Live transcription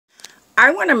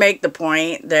I want to make the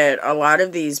point that a lot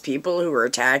of these people who are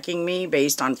attacking me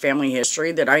based on family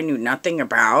history that I knew nothing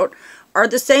about are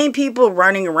the same people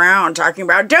running around talking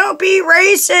about, don't be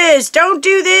racist, don't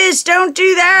do this, don't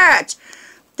do that.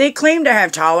 They claim to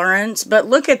have tolerance, but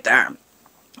look at them.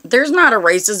 There's not a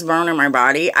racist bone in my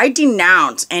body. I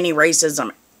denounce any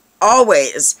racism,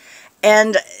 always.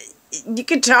 And you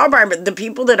can tell by the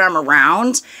people that I'm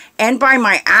around and by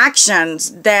my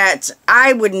actions that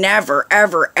I would never,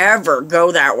 ever, ever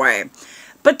go that way.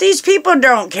 But these people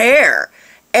don't care.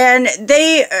 And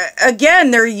they,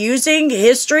 again, they're using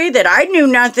history that I knew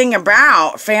nothing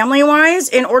about, family-wise,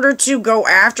 in order to go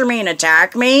after me and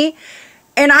attack me.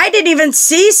 And I didn't even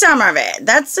see some of it.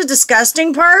 That's the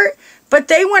disgusting part. But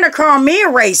they want to call me a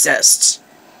racist.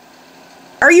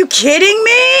 Are you kidding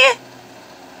me?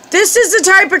 This is the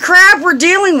type of crap we're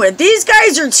dealing with. These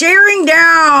guys are tearing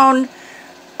down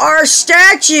our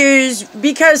statues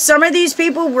because some of these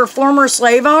people were former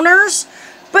slave owners.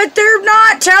 But they're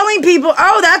not telling people,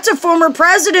 oh, that's a former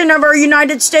president of our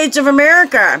United States of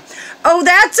America. Oh,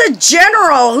 that's a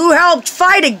general who helped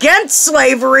fight against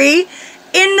slavery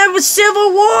in the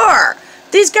Civil War.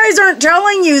 These guys aren't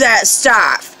telling you that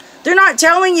stuff. They're not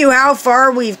telling you how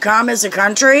far we've come as a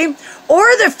country,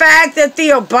 or the fact that the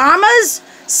Obamas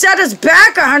set us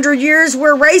back 100 years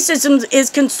where racism is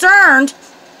concerned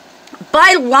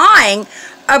by lying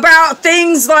about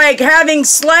things like having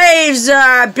slaves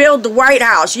build the White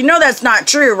House. You know that's not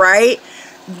true, right?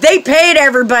 They paid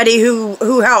everybody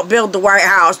who helped build the White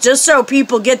House just so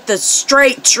people get the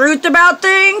straight truth about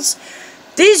things.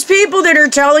 These people that are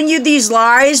telling you these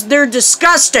lies, they're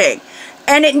disgusting.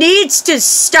 And it needs to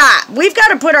stop. We've got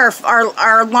to put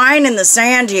our line in the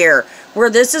sand here where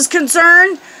this is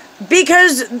concerned.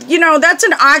 Because, you know, that's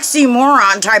an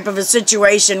oxymoron type of a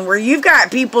situation where you've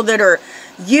got people that are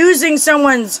using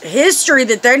someone's history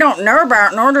that they don't know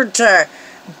about in order to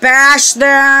bash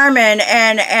them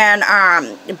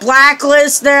and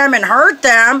blacklist them and hurt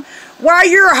them while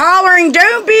you're hollering,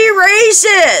 don't be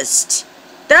racist.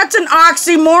 That's an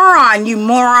oxymoron, you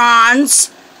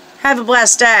morons. Have a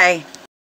blessed day.